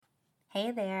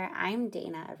Hey there, I'm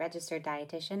Dana, a registered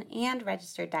dietitian and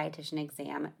registered dietitian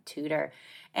exam tutor.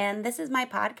 And this is my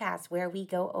podcast where we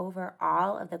go over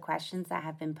all of the questions that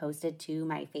have been posted to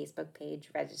my Facebook page,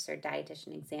 Registered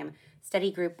Dietitian Exam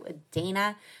Study Group with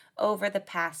Dana, over the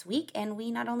past week. And we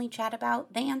not only chat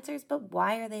about the answers, but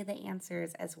why are they the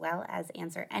answers, as well as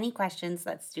answer any questions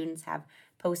that students have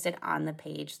posted on the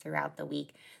page throughout the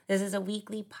week. This is a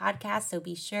weekly podcast, so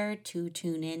be sure to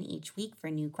tune in each week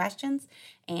for new questions.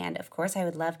 And of course, I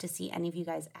would love to see any of you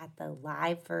guys at the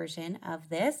live version of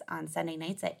this on Sunday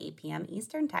nights at 8 p.m.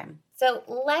 Eastern Time. So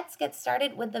let's get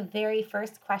started with the very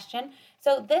first question.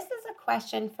 So this is a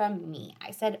question from me. I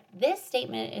said, this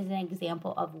statement is an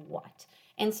example of what?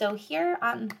 And so here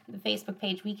on the Facebook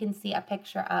page, we can see a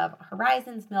picture of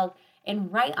Horizons milk,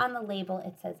 and right on the label,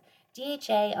 it says,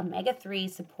 DHA omega-3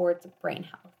 supports brain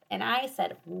health. And I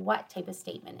said, what type of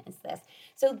statement is this?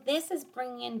 So this is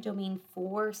bringing in domain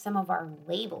for some of our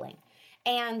labeling.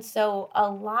 And so a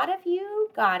lot of you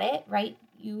got it, right?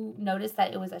 You noticed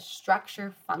that it was a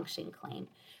structure function claim.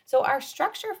 So our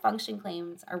structure function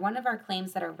claims are one of our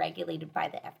claims that are regulated by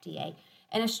the FDA.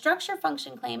 And a structure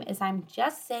function claim is I'm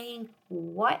just saying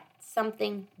what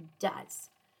something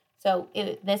does. So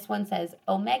this one says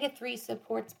omega-3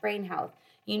 supports brain health.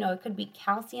 You know, it could be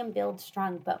calcium builds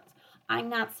strong bones. I'm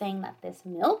not saying that this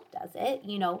milk does it,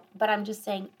 but I'm just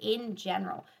saying in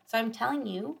general. So I'm telling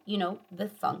you, the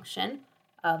function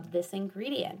of this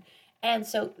ingredient. And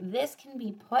so this can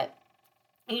be put,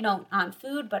 on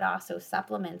food, but also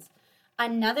supplements.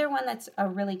 Another one that's a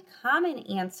really common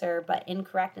answer, but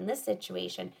incorrect in this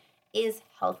situation, is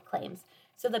health claims.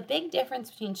 So the big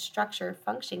difference between structure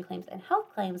function claims and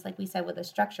health claims, like we said with a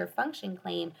structure function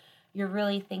claim, you're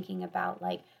really thinking about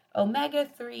like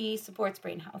omega-3 supports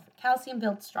brain health, calcium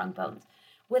builds strong bones.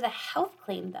 With a health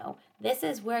claim, though, this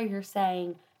is where you're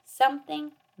saying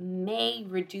something may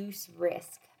reduce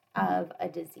risk of a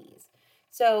disease.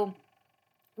 So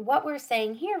what we're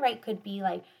saying here, right, could be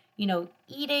like,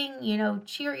 eating,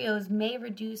 Cheerios may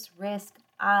reduce risk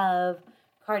of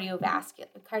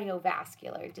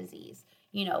cardiovascular disease.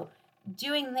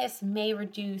 Doing this may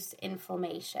reduce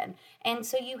inflammation. And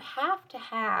so you have to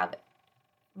have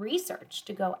research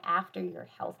to go after your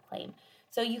health claim.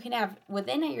 So you can have,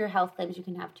 within your health claims, you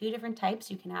can have two different types.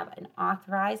 You can have an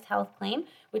authorized health claim,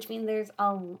 which means there's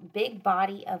a big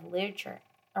body of literature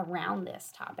around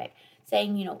this topic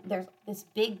saying, there's this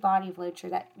big body of literature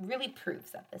that really proves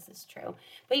that this is true.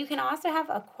 But you can also have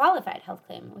a qualified health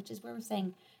claim, which is where we're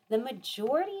saying the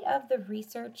majority of the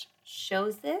research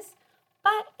shows this,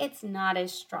 but it's not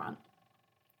as strong.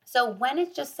 So when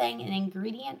it's just saying an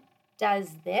ingredient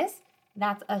does this,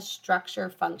 that's a structure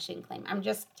function claim. I'm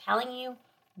just telling you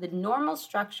the normal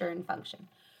structure and function.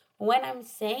 When I'm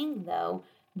saying, though,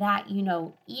 that,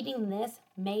 eating this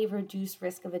may reduce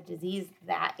risk of a disease,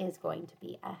 that is going to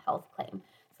be a health claim.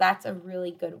 So that's a really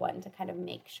good one to kind of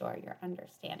make sure you're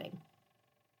understanding.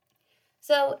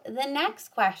 So the next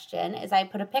question is I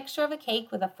put a picture of a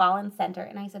cake with a fallen center,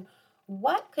 and I said,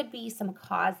 what could be some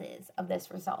causes of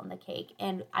this result in the cake?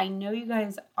 And I know you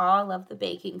guys all love the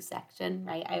baking section,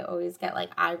 right? I always get like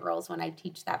eye rolls when I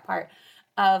teach that part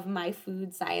of my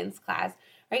food science class,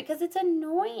 right? Because it's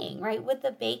annoying, right? With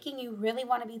the baking, you really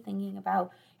want to be thinking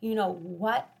about,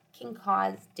 what can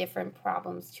cause different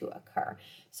problems to occur.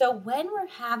 So when we're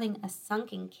having a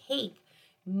sunken cake,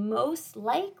 most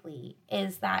likely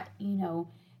is that,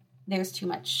 there's too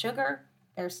much sugar,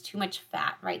 there's too much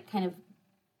fat, right? Kind of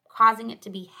causing it to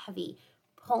be heavy,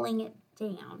 pulling it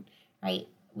down, right?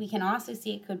 We can also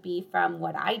see it could be from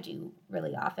what I do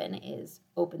really often is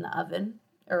open the oven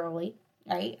early,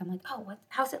 right? I'm like,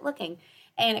 how's it looking?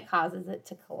 And it causes it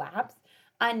to collapse.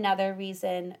 Another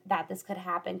reason that this could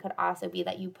happen could also be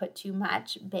that you put too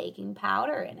much baking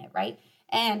powder in it, right?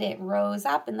 And it rose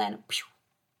up and then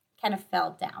kind of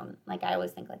fell down. Like I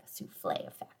always think like a souffle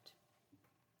effect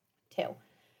too.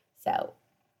 So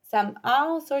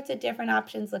all sorts of different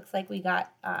options. Looks like we got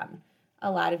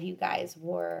a lot of you guys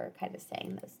were kind of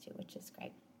saying those too, which is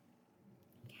great.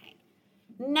 Okay.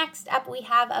 Next up, we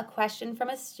have a question from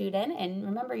a student. And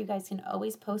remember, you guys can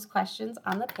always post questions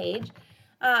on the page.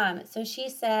 So she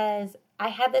says, I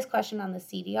had this question on the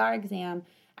CDR exam.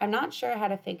 I'm not sure how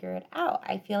to figure it out.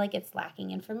 I feel like it's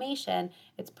lacking information.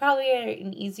 It's probably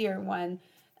an easier one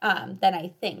than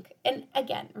I think. And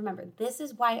again, remember, this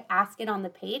is why I ask it on the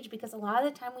page, because a lot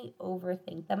of the time we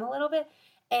overthink them a little bit.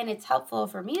 And it's helpful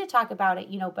for me to talk about it,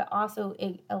 but also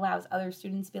it allows other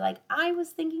students to be like, I was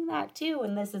thinking that too,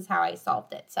 and this is how I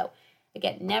solved it. So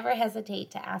again, never hesitate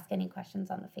to ask any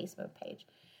questions on the Facebook page.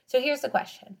 So here's the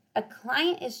question. A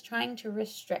client is trying to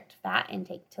restrict fat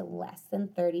intake to less than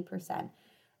 30%.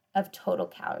 of total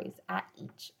calories at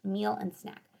each meal and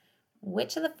snack.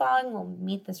 Which of the following will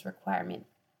meet this requirement?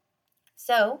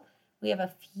 So we have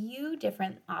a few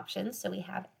different options. So we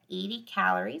have 80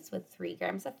 calories with 3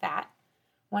 grams of fat,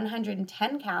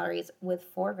 110 calories with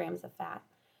 4 grams of fat,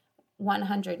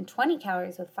 120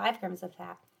 calories with 5 grams of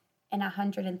fat, and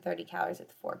 130 calories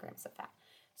with 4 grams of fat.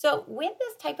 So with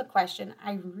this type of question,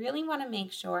 I really want to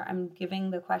make sure I'm giving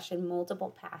the question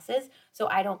multiple passes so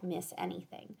I don't miss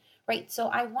anything, right? So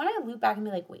I want to loop back and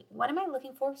be like, wait, what am I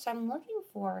looking for? So I'm looking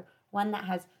for one that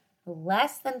has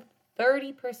less than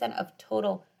 30% of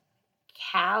total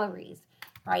calories,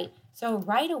 right? So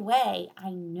right away,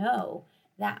 I know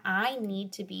that I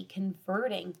need to be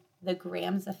converting the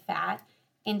grams of fat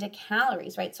into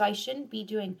calories, right? So I shouldn't be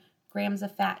doing grams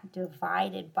of fat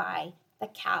divided by the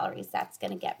calories. That's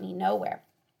going to get me nowhere.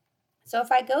 So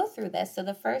if I go through this, so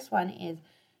the first one is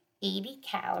 80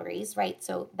 calories, right?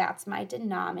 So that's my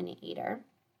denominator.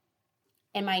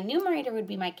 And my numerator would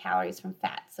be my calories from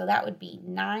fat. So that would be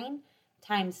 9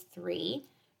 times 3,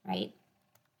 right?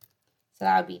 So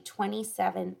that would be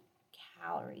 27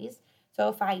 calories. So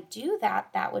if I do that,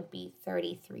 that would be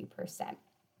 33%.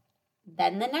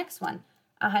 Then the next one,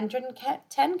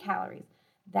 110 calories.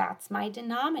 That's my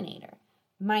denominator.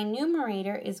 My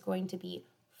numerator is going to be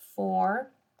 4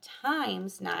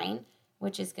 times 9,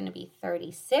 which is going to be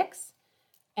 36.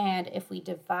 And if we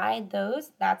divide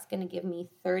those, that's going to give me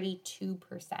 32%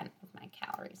 of my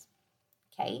calories.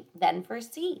 Okay, then for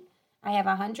C, I have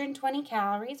 120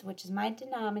 calories, which is my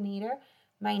denominator.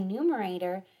 My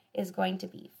numerator is going to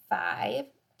be 5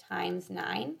 times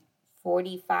 9,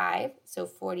 45. So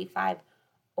 45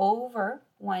 over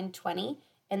 120,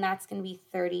 and that's going to be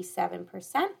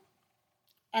 37%.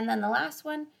 And then the last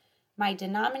one, my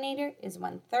denominator is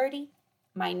 130.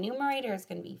 My numerator is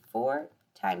going to be 4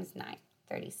 times 9,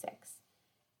 36.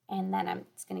 And then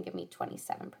it's going to give me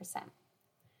 27%.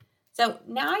 So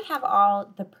now I have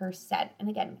all the percent. And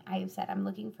again, I said I'm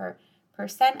looking for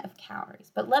percent of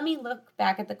calories. But let me look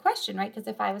back at the question, right? Because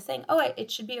if I was saying, oh, it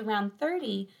should be around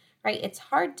 30, right? It's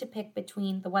hard to pick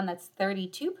between the one that's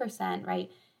 32%,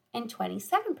 right? And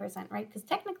 27%, right? Because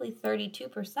technically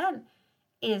 32%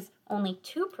 is only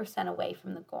 2% away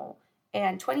from the goal,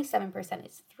 and 27%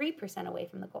 is 3% away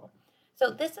from the goal.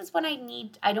 So this is what I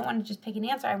need. I don't want to just pick an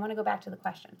answer. I want to go back to the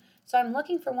question. So I'm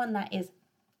looking for one that is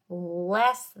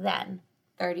less than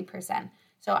 30%.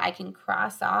 So I can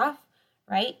cross off,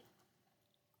 right,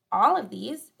 all of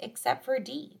these except for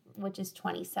D, which is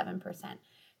 27%.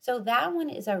 So that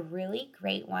one is a really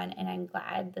great one, and I'm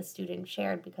glad the student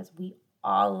shared because we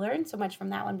all learned so much from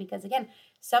that one because, again,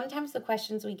 sometimes the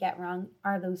questions we get wrong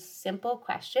are those simple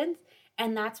questions,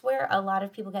 and that's where a lot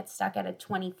of people get stuck at a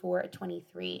 24, a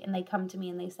 23, and they come to me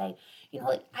and they say,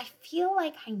 like, I feel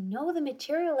like I know the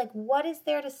material, like, what is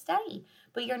there to study?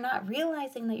 But you're not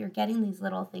realizing that you're getting these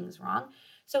little things wrong.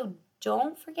 So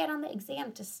don't forget on the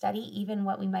exam to study even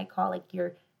what we might call like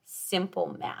your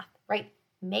simple math, right?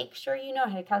 Make sure you know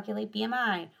how to calculate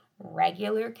BMI,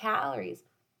 regular calories,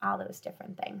 all those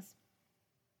different things.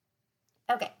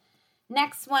 Okay,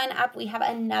 next one up, we have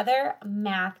another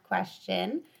math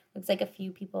question. Looks like a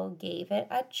few people gave it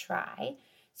a try.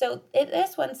 So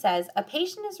this one says, a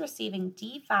patient is receiving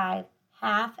D5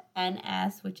 half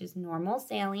NS, which is normal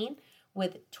saline,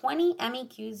 with 20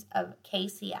 MEQs of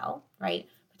KCl, right,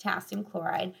 potassium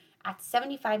chloride, at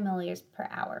 75 milliliters per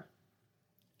hour.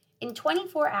 In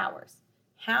 24 hours,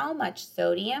 how much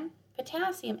sodium,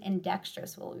 potassium, and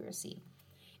dextrose will we receive?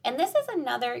 And this is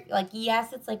another, like,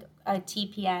 yes, it's like a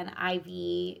TPN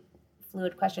IV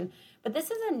fluid question, but this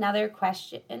is another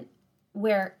question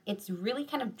where it's really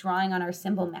kind of drawing on our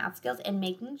simple math skills, and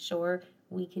making sure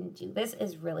we can do this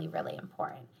is really, really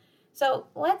important. So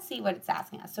let's see what it's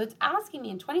asking us. So it's asking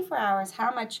me in 24 hours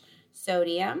how much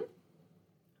sodium,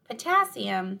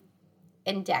 potassium,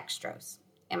 and dextrose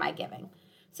am I giving?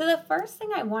 So the first thing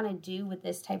I want to do with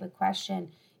this type of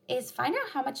question is find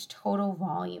out how much total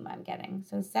volume I'm getting.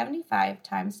 So 75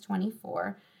 times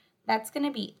 24, that's going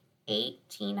to be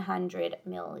 1,800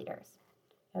 milliliters.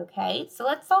 Okay, so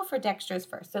let's solve for dextrose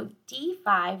first. So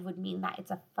D5 would mean that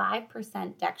it's a 5%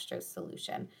 dextrose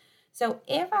solution. So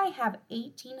if I have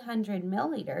 1,800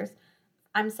 milliliters,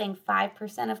 I'm saying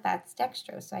 5% of that's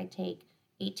dextrose. So I take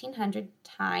 1,800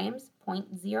 times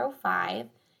 0.05,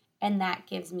 and that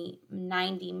gives me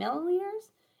 90 milliliters.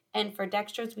 And for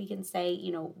dextrose, we can say,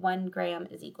 1 gram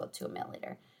is equal to a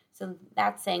milliliter. So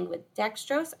that's saying with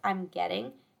dextrose, I'm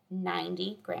getting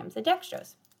 90 grams of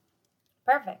dextrose.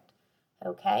 Perfect.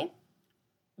 Okay.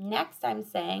 Next, I'm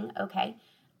saying, okay,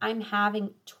 I'm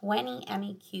having 20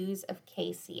 MEQs of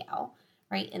KCl,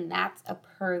 right? And that's a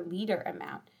per liter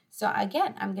amount. So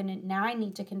again, now I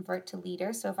need to convert to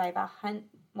liters. So if I have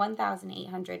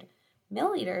 1,800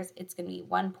 milliliters, it's going to be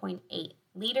 1.8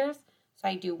 liters. So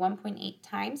I do 1.8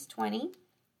 times 20.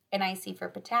 And I see for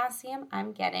potassium,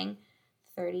 I'm getting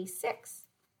 36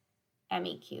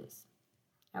 MEQs.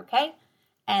 Okay?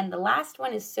 And the last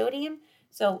one is sodium.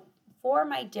 So for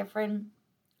my different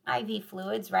IV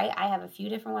fluids, right, I have a few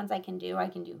different ones I can do. I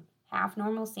can do half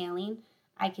normal saline.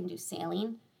 I can do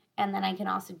saline. And then I can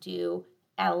also do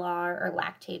LR or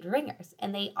lactate ringers.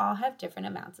 And they all have different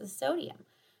amounts of sodium.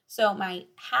 So my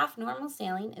half normal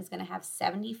saline is going to have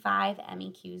 75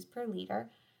 MEQs per liter.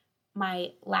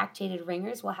 My lactated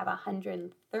ringers will have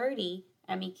 130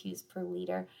 MEQs per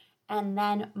liter. And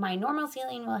then my normal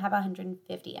saline will have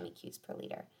 150 MEQs per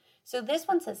liter. So this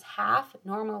one says half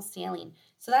normal saline.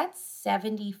 So that's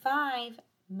 75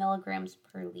 milligrams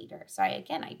per liter. So I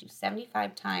do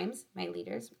 75 times my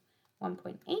liters,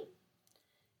 1.8.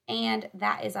 And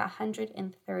that is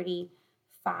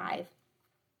 135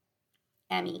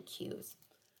 MEQs.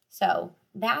 So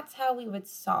that's how we would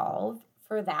solve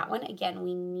for that one. Again,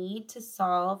 we need to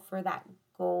solve for that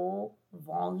goal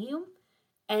volume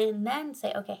and then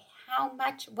say, okay,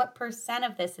 what percent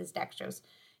of this is dextrose?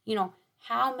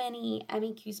 How many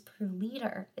MEQs per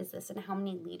liter is this and how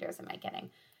many liters am I getting?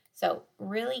 So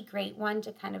really great one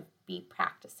to kind of be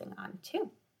practicing on too.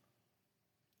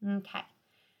 Okay.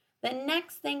 The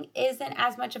next thing isn't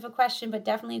as much of a question, but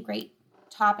definitely a great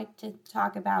topic to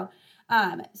talk about.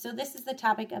 So this is the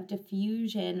topic of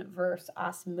diffusion versus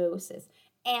osmosis.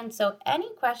 And so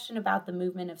any question about the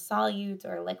movement of solutes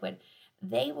or liquid,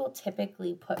 they will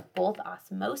typically put both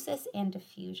osmosis and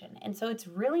diffusion. And so it's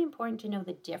really important to know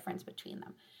the difference between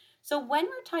them. So when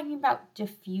we're talking about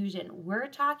diffusion, we're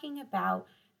talking about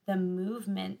the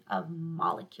movement of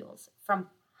molecules from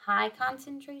high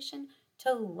concentration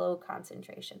to low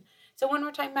concentration. So when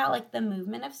we're talking about like the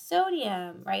movement of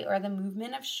sodium, right, or the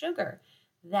movement of sugar,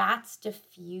 that's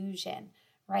diffusion,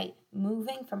 right?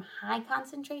 Moving from high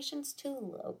concentrations to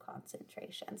low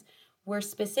concentrations. We're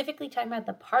specifically talking about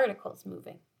the particles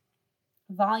moving.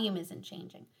 Volume isn't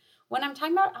changing. When I'm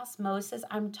talking about osmosis,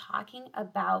 I'm talking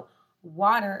about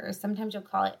water, or sometimes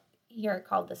you'll hear it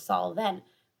called the solvent,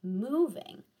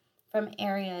 moving from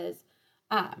areas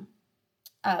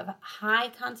of high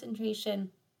concentration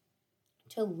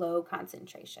to low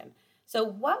concentration. So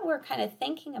what we're kind of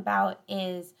thinking about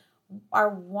is our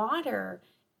water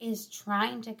is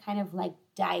trying to kind of like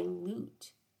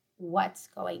dilute what's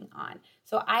going on.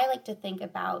 So I like to think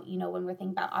about, when we're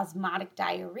thinking about osmotic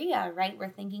diarrhea, right? We're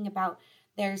thinking about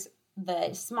there's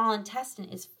the small intestine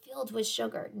is filled with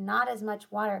sugar, not as much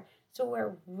water. So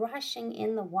we're rushing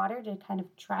in the water to kind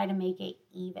of try to make it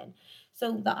even.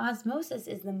 So the osmosis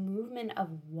is the movement of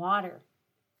water.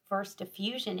 First,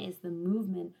 diffusion is the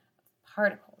movement of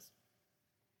particles.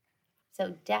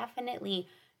 So definitely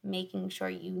making sure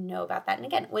you know about that. And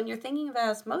again, when you're thinking about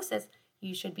osmosis,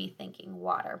 you should be thinking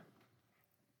water.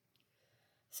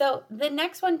 So the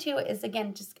next one too is,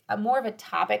 again, just more of a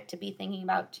topic to be thinking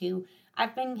about too.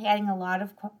 I've been getting a lot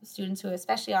of students who,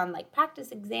 especially on like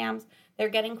practice exams, they're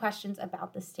getting questions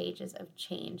about the stages of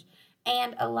change.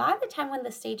 And a lot of the time when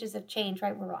the stages of change,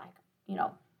 right, we're like,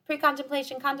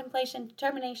 pre-contemplation, contemplation,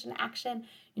 determination, action,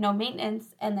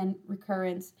 maintenance, and then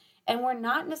recurrence. And we're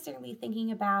not necessarily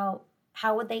thinking about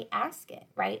how would they ask it,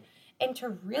 right? And to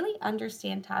really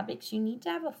understand topics, you need to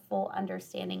have a full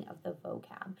understanding of the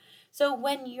vocab. So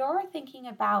when we're thinking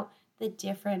about the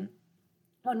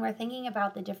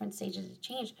different stages of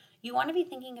change, you want to be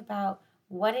thinking about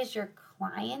what is your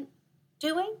client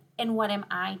doing and what am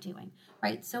I doing,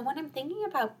 right? So when I'm thinking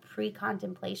about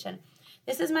pre-contemplation,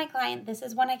 this is my client. This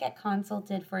is when I get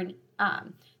consulted for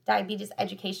diabetes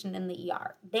education in the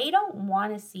ER. They don't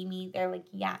want to see me. They're like,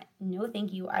 yeah, no,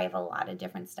 thank you. I have a lot of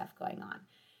different stuff going on.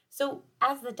 So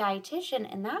as the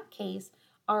dietitian in that case,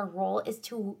 our role is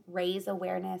to raise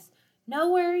awareness.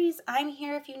 No worries. I'm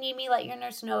here if you need me. Let your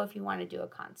nurse know if you want to do a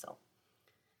consult.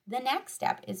 The next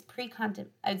step is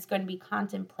it's going to be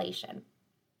contemplation.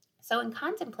 So in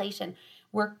contemplation,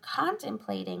 we're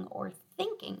contemplating or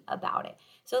thinking about it.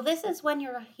 So this is when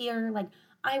you're here like,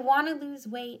 I want to lose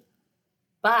weight,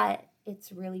 but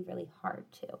it's really, really hard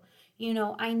to.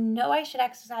 I know I should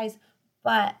exercise,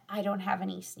 but I don't have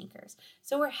any sneakers.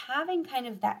 So we're having kind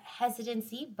of that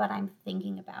hesitancy, but I'm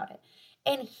thinking about it.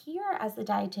 And here as the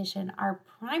dietitian, our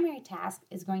primary task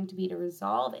is going to be to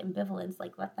resolve ambivalence,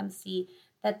 like let them see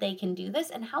that they can do this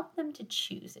and help them to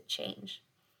choose a change.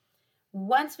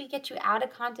 Once we get you out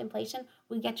of contemplation,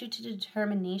 we get you to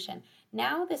determination.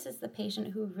 Now this is the patient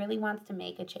who really wants to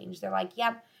make a change. They're like,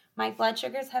 yep, my blood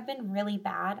sugars have been really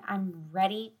bad. I'm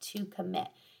ready to commit.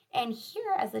 And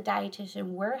here, as a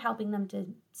dietitian, we're helping them to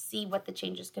see what the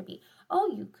changes could be.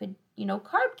 Oh, you could,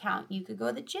 carb count. You could go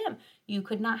to the gym. You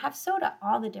could not have soda,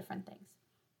 all the different things.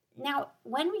 Now,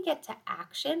 when we get to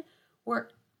action, we're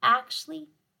actually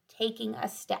taking a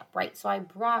step, right? So I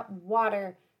brought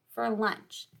water for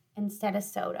lunch instead of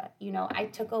soda. I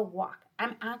took a walk.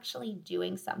 I'm actually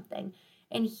doing something.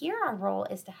 And here our role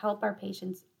is to help our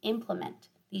patients implement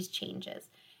these changes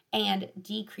and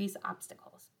decrease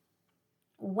obstacles.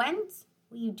 Once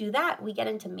we do that, we get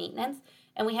into maintenance.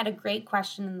 And we had a great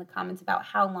question in the comments about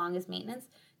how long is maintenance.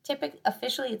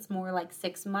 Officially, it's more like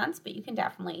 6 months, but you can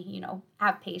definitely,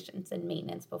 have patience in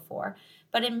maintenance before.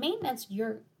 But in maintenance,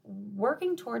 you're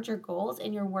working towards your goals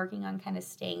and you're working on kind of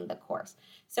staying the course.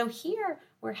 So here,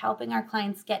 we're helping our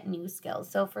clients get new skills.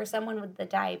 So for someone with the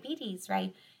diabetes,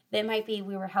 right, that might be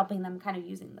we were helping them kind of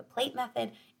using the plate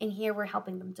method, and here we're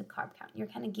helping them to carb count. You're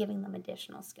kind of giving them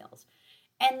additional skills.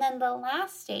 And then the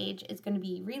last stage is going to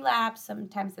be relapse.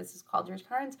 Sometimes this is called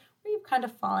recurrence, where you've kind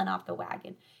of fallen off the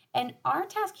wagon. And our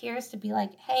task here is to be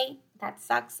like, hey, that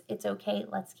sucks. It's okay.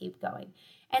 Let's keep going.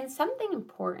 And something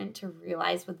important to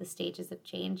realize with the stages of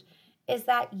change is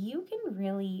that you can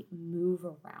really move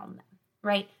around them,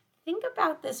 right? Think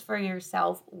about this for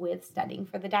yourself with studying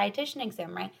for the dietitian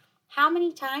exam, right? How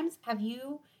many times have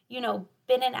you,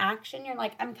 been in action? You're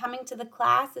like, I'm coming to the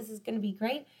class. This is going to be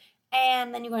great.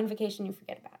 And then you go on vacation, you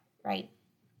forget about it, right?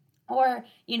 Or,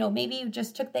 maybe you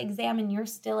just took the exam and you're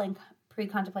still in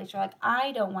pre-contemplation. You're like,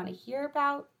 I don't want to hear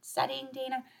about studying,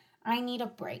 Dana. I need a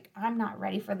break. I'm not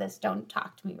ready for this. Don't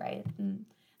talk to me, right? And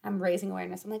I'm raising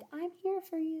awareness. I'm like, I'm here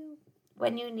for you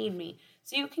when you need me.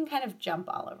 So you can kind of jump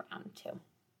all around too.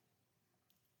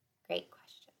 Great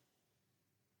question.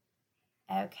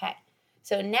 Okay.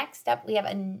 So next up, we have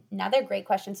another great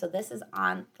question. So this is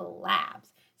on the labs.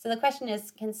 So the question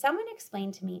is, can someone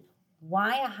explain to me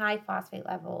why a high phosphate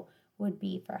level would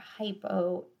be for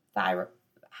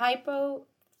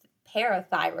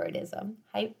hypoparathyroidism?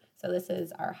 So this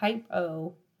is our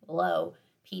hypo, low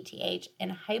PTH,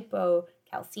 and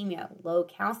hypocalcemia, low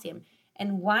calcium.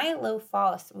 And why low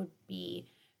phos would be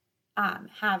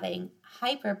having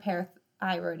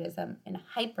hyperparathyroidism and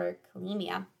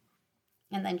hyperkalemia.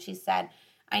 And then she said,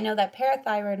 I know that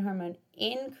parathyroid hormone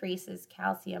increases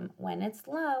calcium when it's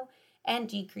low and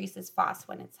decreases phos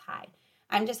when it's high.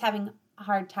 I'm just having a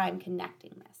hard time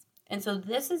connecting this. And so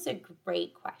this is a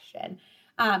great question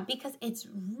because it's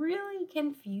really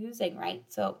confusing, right?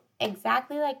 So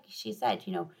exactly like she said,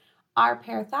 our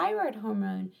parathyroid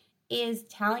hormone is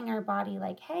telling our body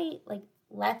like, hey, like,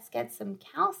 let's get some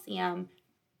calcium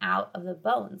out of the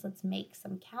bones. Let's make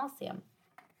some calcium.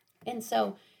 And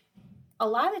so a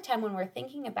lot of the time when we're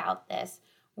thinking about this,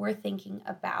 we're thinking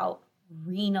about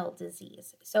renal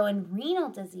disease. So in renal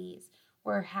disease,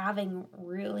 we're having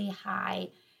really high,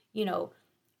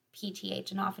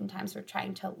 PTH, and oftentimes we're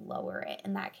trying to lower it,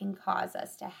 and that can cause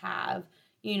us to have,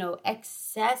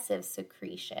 excessive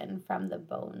secretion from the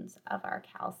bones of our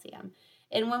calcium.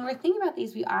 And when we're thinking about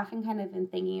these, we often kind of been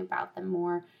thinking about them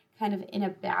more kind of in a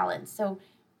balance. So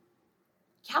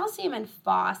calcium and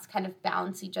phos kind of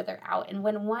balance each other out. And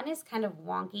when one is kind of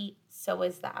wonky, so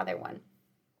is the other one.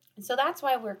 And so that's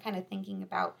why we're kind of thinking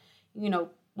about,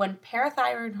 when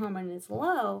parathyroid hormone is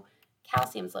low,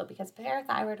 calcium's low, because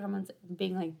parathyroid hormone's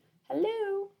being like,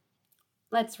 hello,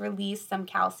 let's release some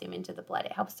calcium into the blood.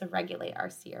 It helps to regulate our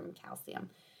serum calcium.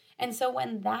 And so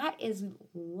when that is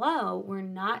low, we're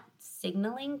not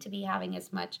signaling to be having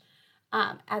as much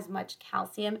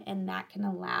calcium, and that can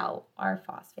allow our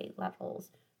phosphate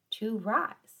levels to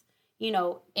rise.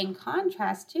 In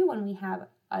contrast to when we have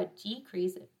a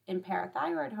decrease in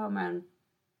parathyroid hormone,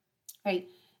 right?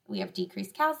 We have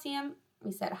decreased calcium.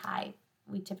 We said high.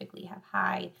 We typically have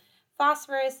high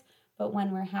phosphorus, but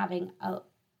when we're having a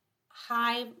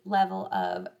high level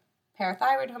of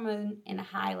parathyroid hormone and a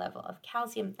high level of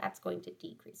calcium, that's going to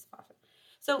decrease phosphorus.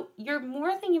 So you're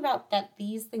more thinking about that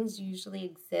these things usually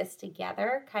exist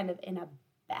together kind of in a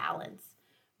balance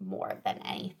more than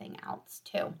anything else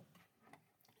too.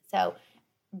 So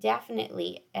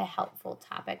definitely a helpful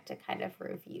topic to kind of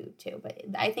review too. But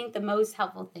I think the most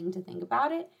helpful thing to think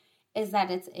about it is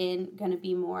that it's going to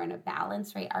be more in a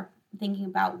balance, right? Thinking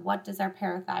about what does our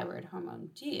parathyroid hormone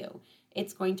do?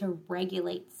 It's going to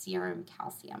regulate serum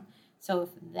calcium. So if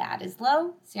that is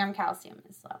low, serum calcium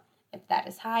is low. If that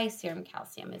is high, serum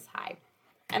calcium is high.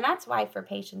 And that's why for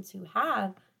patients who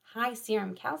have high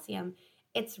serum calcium,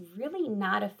 it's really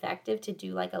not effective to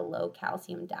do like a low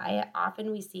calcium diet.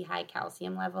 Often we see high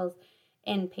calcium levels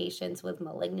in patients with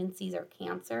malignancies or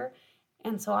cancer.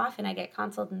 And so often I get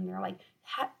consulted and they're like,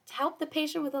 help the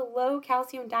patient with a low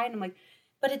calcium diet. And I'm like,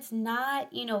 but it's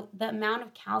not, the amount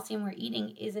of calcium we're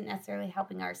eating isn't necessarily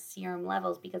helping our serum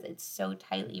levels because it's so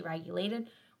tightly regulated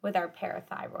with our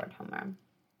parathyroid hormone.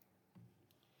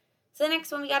 So the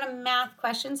next one, we got a math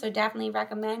question, so definitely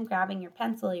recommend grabbing your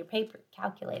pencil, your paper,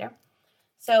 calculator.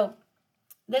 So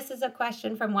this is a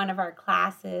question from one of our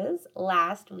classes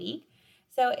last week.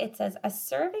 So it says, a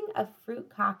serving of fruit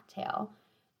cocktail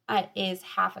is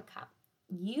half a cup.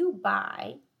 You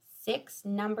buy 6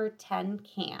 number 10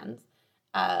 cans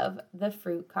of the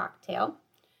fruit cocktail,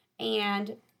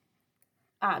 and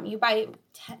you buy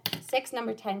 6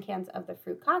 number 10 cans of the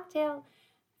fruit cocktail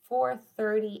for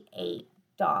 $38.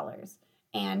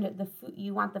 And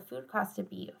you want the food cost to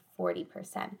be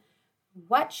 40%.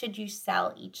 What should you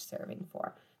sell each serving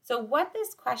for? So what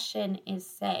this question is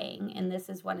saying, and this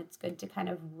is when it's good to kind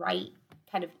of write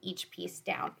kind of each piece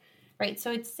down, right?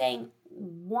 So it's saying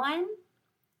 1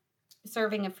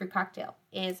 serving of fruit cocktail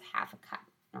is half a cup,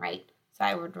 right? So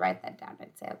I would write that down.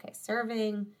 I'd say, okay,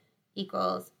 serving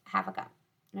equals half a cup.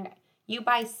 Okay. You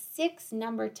buy 6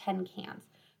 number 10 cans.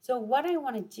 So what I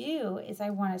want to do is I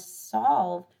want to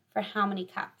solve for how many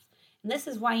cups. And this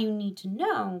is why you need to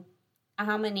know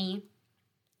how many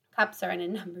cups are in a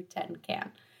number 10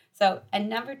 can. So a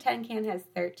number 10 can has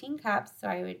 13 cups, so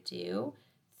I would do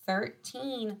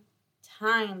 13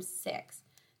 times 6.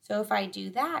 So if I do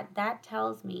that, that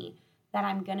tells me that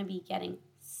I'm going to be getting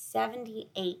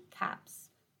 78 cups.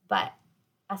 But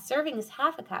a serving is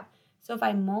half a cup. So if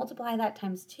I multiply that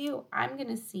times 2, I'm going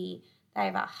to see that I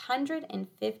have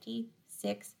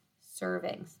 156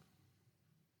 servings.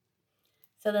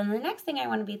 So then the next thing I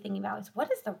want to be thinking about is,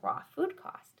 what is the raw food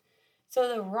cost? So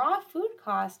the raw food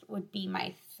cost would be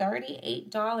my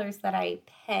 $38 that I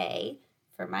pay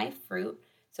for my fruit.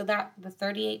 So that the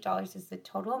 $38 is the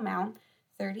total amount,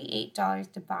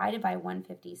 $38 divided by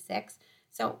 156.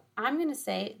 So I'm going to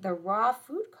say the raw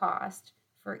food cost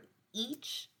for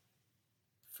each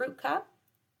fruit cup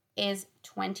is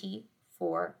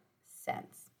 24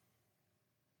 cents.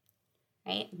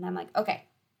 Right? And I'm like, okay,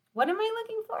 what am I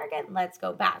looking for again? Let's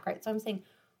go back, right? So I'm saying,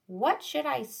 what should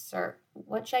I serve?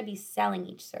 What should I be selling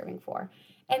each serving for?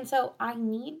 And so I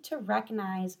need to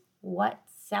recognize what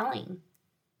selling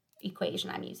equation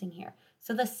I'm using here.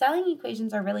 So the selling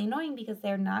equations are really annoying because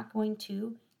they're not going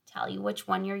to tell you which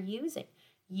one you're using.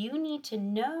 You need to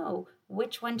know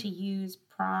which one to use: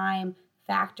 prime,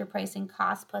 factor pricing,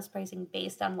 cost plus pricing,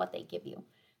 based on what they give you.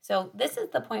 So this is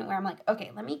the point where I'm like,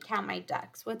 okay, let me count my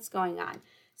ducks. What's going on?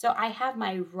 So I have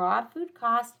my raw food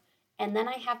cost, and then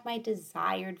I have my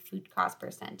desired food cost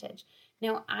percentage.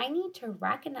 Now I need to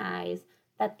recognize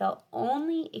that the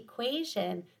only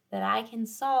equation that I can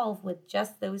solve with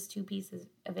just those 2 pieces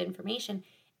of information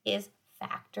is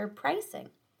factor pricing.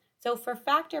 So for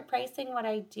factor pricing, what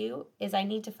I do is I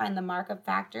need to find the markup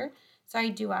factor. So I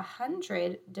do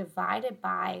 100 divided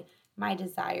by my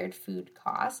desired food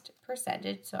cost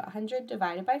percentage. So 100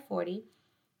 divided by 40.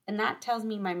 And that tells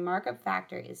me my markup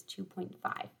factor is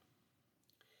 2.5.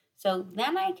 So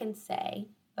then I can say,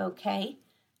 okay,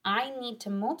 I need to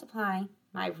multiply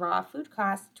my raw food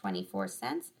cost, 24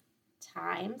 cents,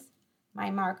 times my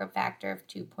markup factor of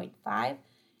 2.5.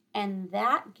 And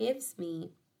that gives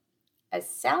me a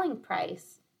selling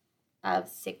price of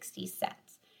 60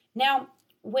 cents. Now,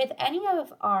 with any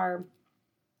of our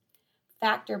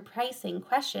factor pricing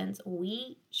questions,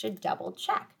 we should double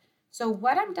check. So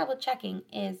what I'm double checking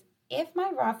is, if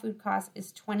my raw food cost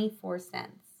is 24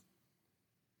 cents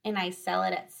and I sell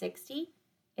it at 60,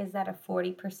 is that a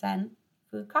 40%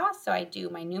 food cost? So I do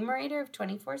my numerator of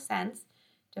 24 cents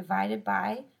divided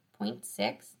by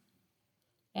 0.6,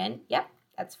 and yep,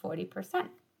 that's 40%.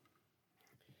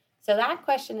 So that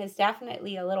question is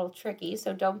definitely a little tricky,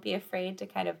 so don't be afraid to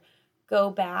kind of go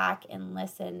back and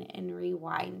listen and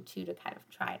rewind to kind of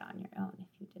try it on your own if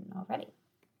you didn't already.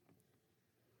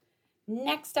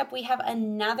 Next up, we have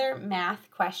another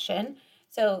math question.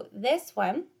 So this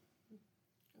one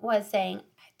was saying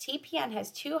TPN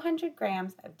has 200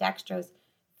 grams of dextrose,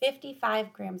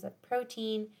 55 grams of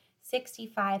protein,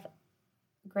 65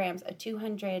 grams of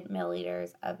 200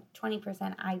 milliliters of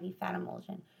 20% IV fat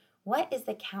emulsion. What is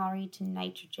the calorie to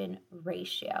nitrogen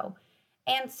ratio?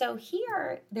 And so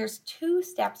here, there's 2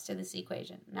 steps to this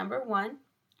equation. Number 1,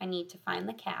 I need to find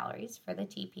the calories for the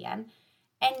TPN.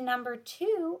 And number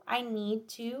 2, I need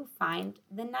to find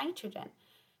the nitrogen.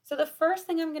 So the first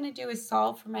thing I'm going to do is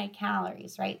solve for my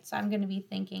calories, right? So I'm going to be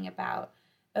thinking about,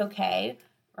 okay,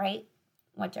 right,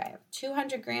 what do I have?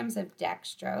 200 grams of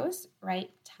dextrose,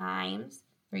 right, times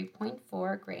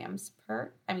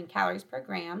 3.4 calories per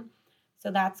gram. So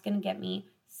that's going to get me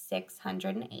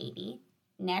 680.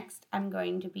 Next, I'm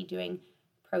going to be doing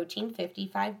protein,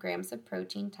 55 grams of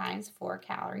protein times 4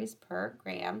 calories per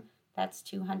gram. That's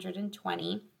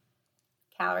 220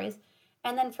 calories.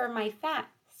 And then for my fat,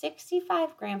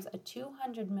 65 grams of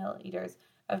 200 milliliters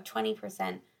of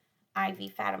 20%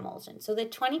 IV fat emulsion. So the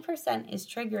 20% is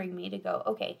triggering me to go,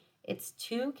 okay, it's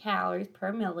 2 calories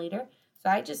per milliliter. So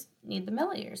I just need the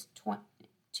milliliters.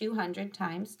 200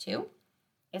 times 2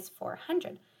 is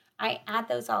 400. I add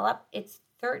those all up, it's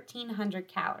 1,300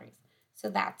 calories. So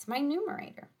that's my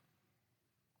numerator.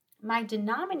 My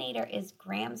denominator is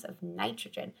grams of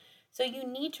nitrogen. So you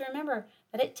need to remember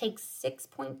that it takes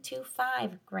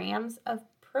 6.25 grams of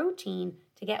protein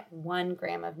to get 1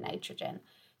 gram of nitrogen.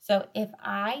 So if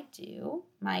I do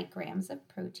my grams of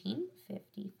protein,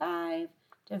 55,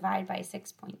 divide by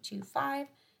 6.25,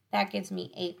 that gives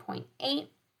me 8.8.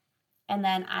 And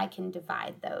then I can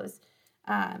divide those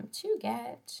to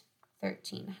get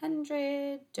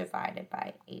 1,300 divided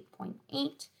by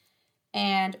 8.8.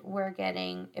 And we're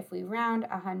getting, if we round,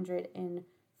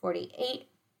 148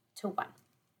 to 1.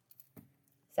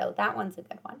 So that one's a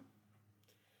good one.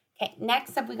 Okay,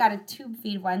 next up we got a tube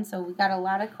feed one. So we got a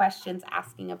lot of questions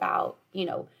asking about,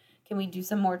 can we do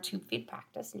some more tube feed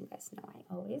practice? And you guys know I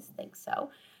always think so.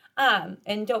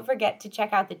 And don't forget to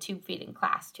check out the tube feeding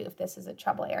class too if this is a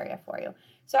trouble area for you.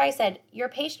 So I said your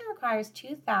patient requires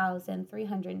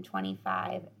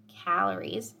 2,325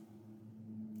 calories,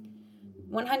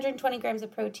 120 grams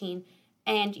of protein,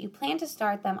 and you plan to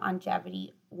start them on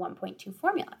Longevity 1.2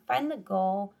 formula. Find the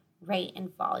goal rate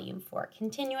and volume for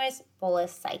continuous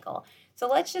bolus cycle. So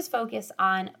let's just focus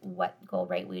on what goal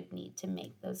rate we would need to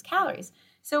make those calories.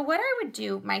 So what I would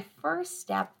do, my first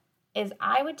step is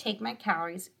I would take my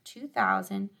calories,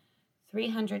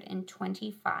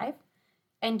 2,325,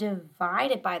 and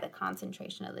divide it by the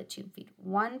concentration of the tube feed,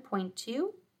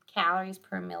 1.2 calories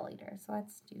per milliliter. So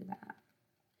let's do that.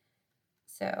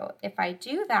 So if I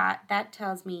do that, that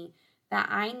tells me that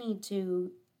I need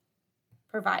to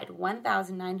provide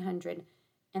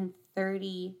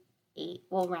 1,938,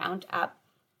 we'll round up,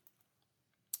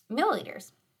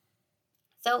 milliliters.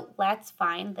 So let's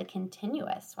find the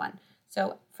continuous one.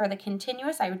 So for the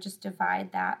continuous, I would just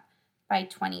divide that by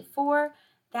 24.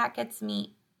 That gets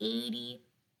me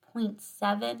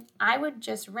 80.7. I would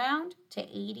just round to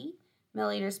 80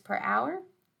 milliliters per hour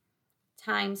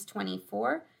times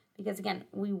 24, because again,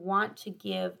 we want to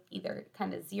give either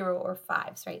kind of 0 or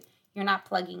 5s, right? You're not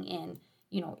plugging in,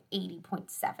 80.7.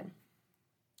 So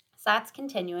that's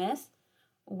continuous.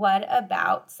 What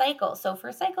about cycle? So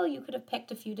for cycle, you could have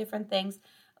picked a few different things.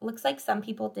 It looks like some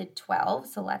people did 12,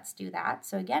 so let's do that.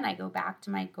 So again, I go back to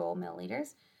my goal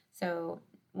milliliters. So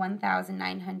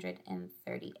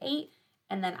 1,938,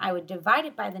 and then I would divide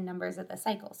it by the numbers of the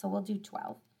cycle. So we'll do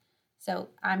 12. So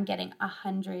I'm getting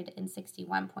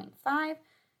 161.5.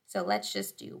 So let's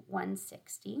just do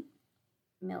 160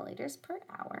 milliliters per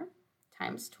hour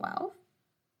times 12.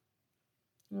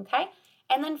 Okay,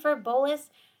 and then for bolus,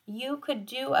 you could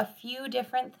do a few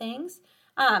different things.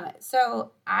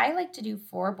 So I like to do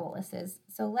 4 boluses.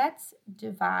 So let's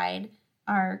divide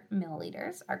our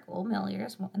milliliters, our goal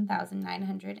milliliters,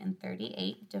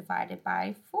 1,938 divided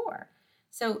by 4.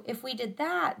 So if we did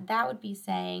that, that would be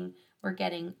saying we're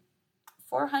getting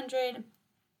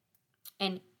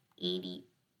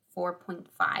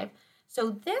 484.5.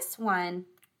 So this one,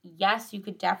 yes, you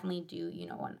could definitely do,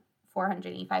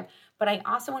 485, but I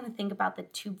also want to think about the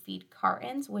tube feed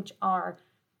cartons, which are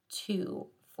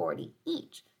 240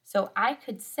 each. So I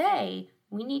could say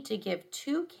we need to give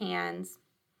 2 cans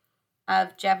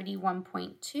of Longevity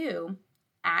 1.2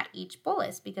 at each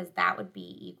bolus, because that would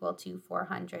be equal to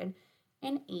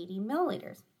 480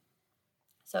 milliliters.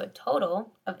 So a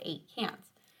total of 8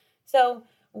 cans. So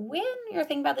when you're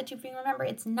thinking about the tube feeding, remember,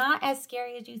 it's not as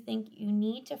scary as you think. You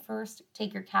need to first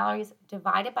take your calories,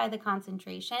 divide it by the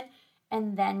concentration,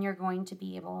 and then you're going to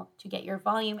be able to get your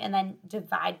volume and then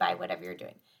divide by whatever you're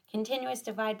doing. Continuous,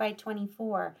 divide by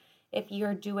 24. If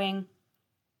you're doing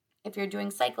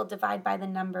cycle, divide by the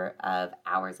number of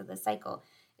hours of the cycle.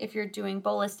 If you're doing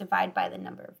bolus, divide by the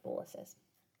number of boluses.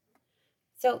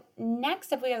 So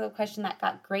next up, we have a question that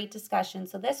got great discussion.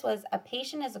 So this was, a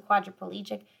patient is a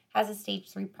quadriplegic, has a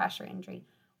stage 3 pressure injury.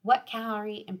 What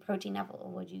calorie and protein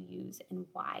level would you use and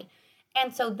why?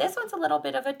 And so this one's a little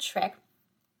bit of a trick,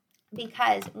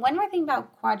 because when we're thinking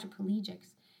about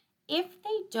quadriplegics, if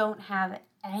they don't have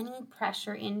any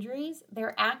pressure injuries,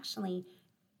 they're actually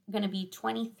going to be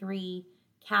 23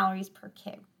 calories per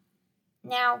kg.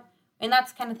 Now, and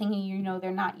that's kind of thinking,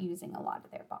 they're not using a lot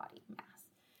of their body mass.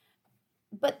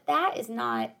 But that is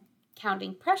not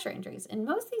counting pressure injuries. And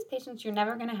most of these patients you're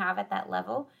never going to have at that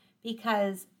level,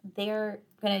 because they're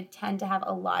going to tend to have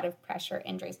a lot of pressure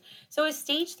injuries. So a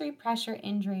stage 3 pressure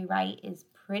injury, right, is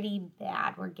pretty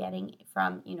bad. We're getting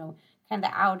from, kind of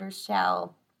the outer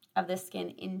shell of the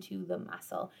skin into the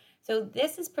muscle. So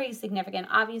this is pretty significant.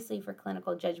 Obviously, for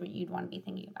clinical judgment, you'd want to be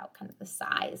thinking about kind of the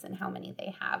size and how many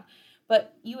they have.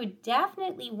 But you would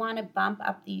definitely want to bump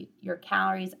up your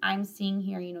calories. I'm seeing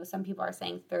here, some people are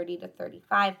saying 30 to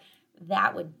 35.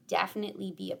 That would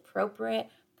definitely be appropriate.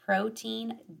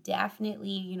 Protein,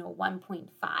 definitely,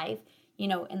 1.5,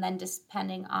 and then just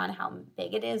depending on how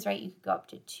big it is, right, you could go up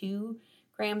to 2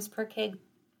 grams per kg.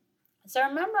 So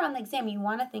remember on the exam, you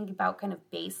want to think about kind of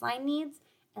baseline needs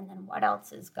and then what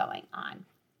else is going on.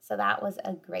 So that was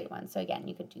a great one. So again,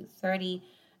 you could do 30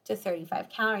 to 35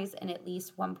 calories and at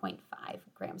least 1.5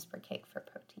 grams per kg for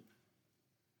protein.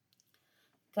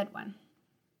 Good one.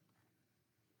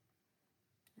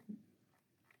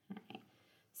 Okay.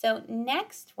 So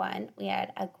next one, we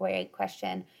had a great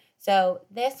question. So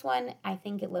this one, I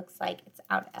think it looks like it's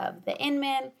out of the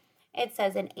Inman. It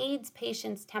says an AIDS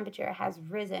patient's temperature has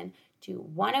risen to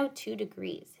 102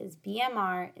 degrees. His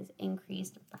BMR is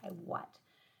increased by what?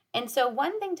 And so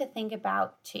one thing to think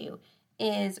about too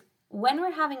is when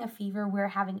we're having a fever, we're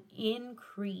having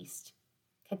increased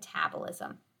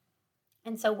catabolism.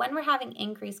 And so when we're having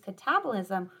increased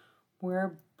catabolism,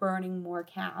 we're burning more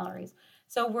calories.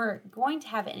 So we're going to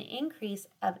have an increase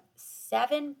of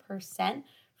 7%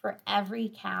 for every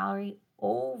calorie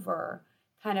over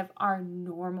kind of our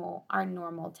normal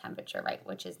temperature, right,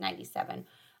 which is 97,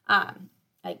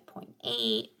 like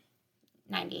 0.8,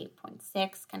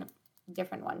 98.6, kind of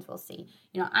different ones we'll see.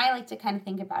 I like to kind of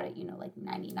think about it, like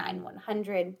 99,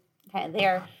 100, kind of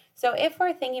there. So if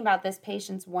we're thinking about this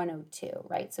patient's 102,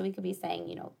 right, so we could be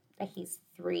saying, that he's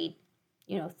 3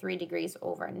 degrees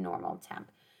over normal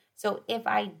temp. So if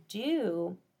I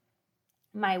do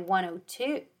my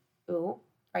 102,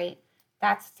 right,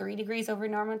 that's 3 degrees over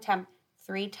normal temp.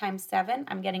 3 times 7,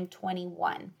 I'm getting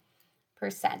 21%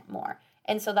 more.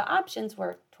 And so the options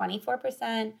were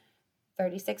 24%,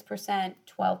 36%,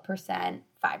 12%,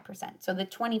 5%. So the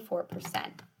 24%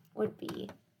 would be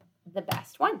the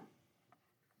best one.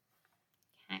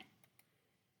 Okay.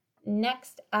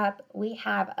 Next up, we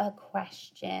have a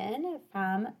question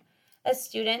from a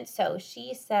student. So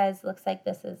she says, looks like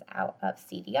this is out of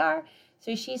CDR.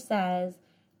 So she says,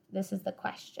 this is the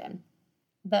question.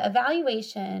 The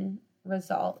evaluation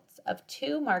results of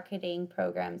 2 marketing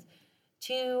programs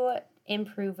to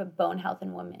improve bone health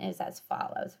in women is as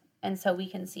follows. And so we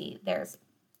can see there's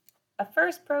a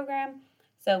first program.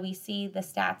 So we see the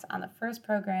stats on the first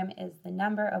program is the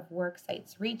number of work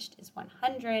sites reached is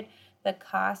 100. The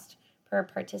cost per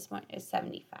participant is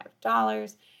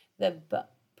 $75. The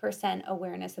percent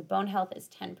awareness of bone health is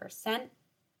 10%.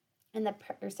 And the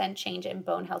percent change in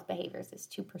bone health behaviors is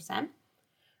 2%.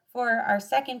 For our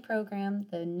second program,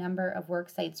 the number of work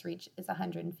sites reached is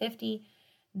 150.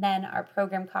 Then our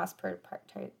program cost per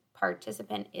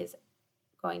participant is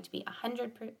going to be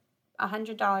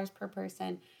 $100 per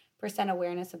person. Percent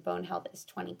awareness of bone health is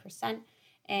 20%.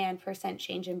 And percent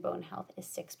change in bone health is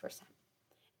 6%.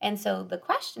 And so the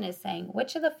question is saying,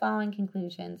 which of the following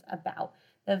conclusions about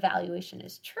the evaluation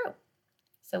is true?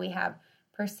 So we have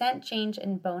percent change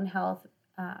in bone health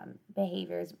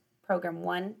behaviors, program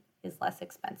 1 is less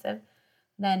expensive.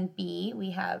 Then B, we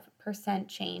have percent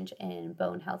change in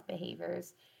bone health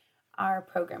behaviors. Our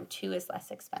program 2 is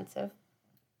less expensive.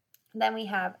 Then we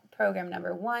have program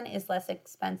number 1 is less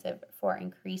expensive for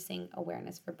increasing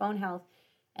awareness for bone health.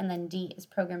 And then D is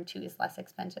program 2 is less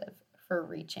expensive for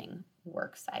reaching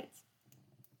work sites.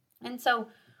 And so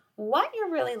what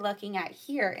you're really looking at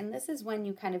here, and this is when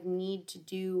you kind of need to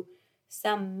do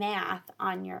some math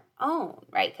on your own,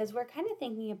 right? Because we're kind of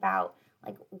thinking about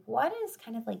like, what is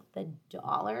kind of like the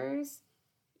dollars,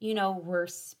 we're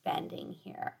spending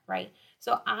here, right?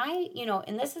 So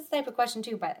and this is the type of question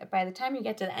too, but by the time you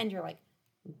get to the end, you're like,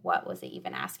 what was it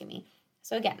even asking me?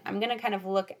 So again, I'm going to kind of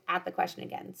look at the question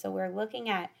again. So we're looking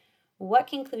at what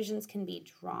conclusions can be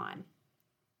drawn.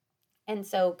 And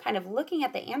so kind of looking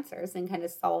at the answers and kind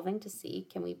of solving to see,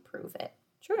 can we prove it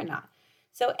true or not?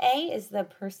 So A is the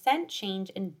percent change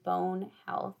in bone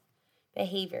health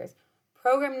behaviors.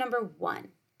 Program number 1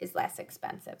 is less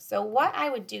expensive. So what I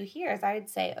would do here is I would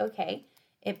say, okay,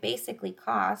 it basically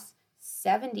costs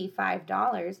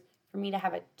 $75 for me to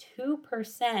have a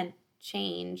 2%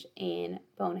 change in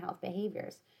bone health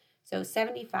behaviors. So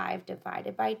 75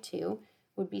 divided by 2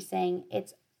 would be saying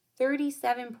it's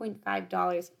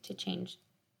 $37.5 to change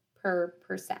per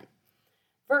percent.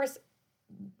 Verse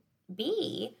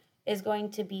B is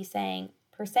going to be saying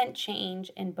percent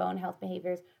change in bone health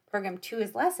behaviors. Program 2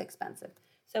 is less expensive.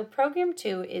 So program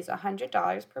 2 is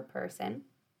 $100 per person,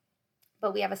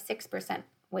 but we have a 6%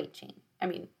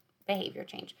 behavior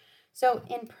change. So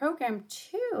in program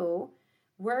 2,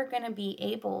 we're going to be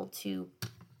able to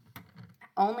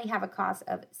only have a cost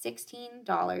of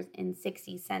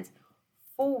 $16.60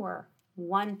 for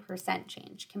 1%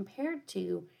 change, compared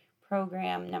to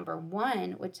program number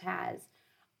 1, which has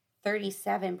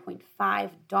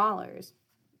 $37.5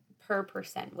 per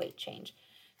percent weight change.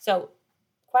 So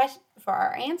question for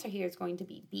our answer here is going to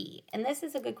be B. And this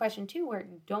is a good question too, where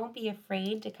don't be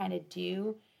afraid to kind of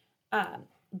do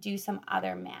some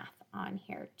other math on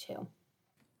here too.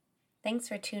 Thanks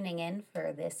for tuning in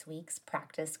for this week's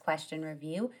practice question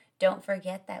review. Don't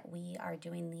forget that we are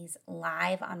doing these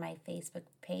live on my Facebook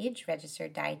page,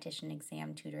 Registered Dietitian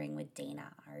Exam Tutoring with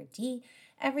Dana RD,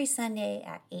 every Sunday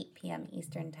at 8 p.m.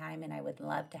 Eastern Time, and I would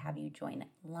love to have you join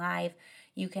live.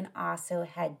 You can also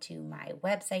head to my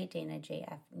website,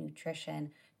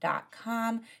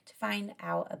 danajfnutrition.com, to find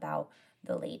out about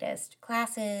the latest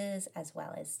classes as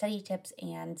well as study tips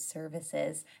and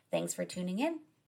services. Thanks for tuning in.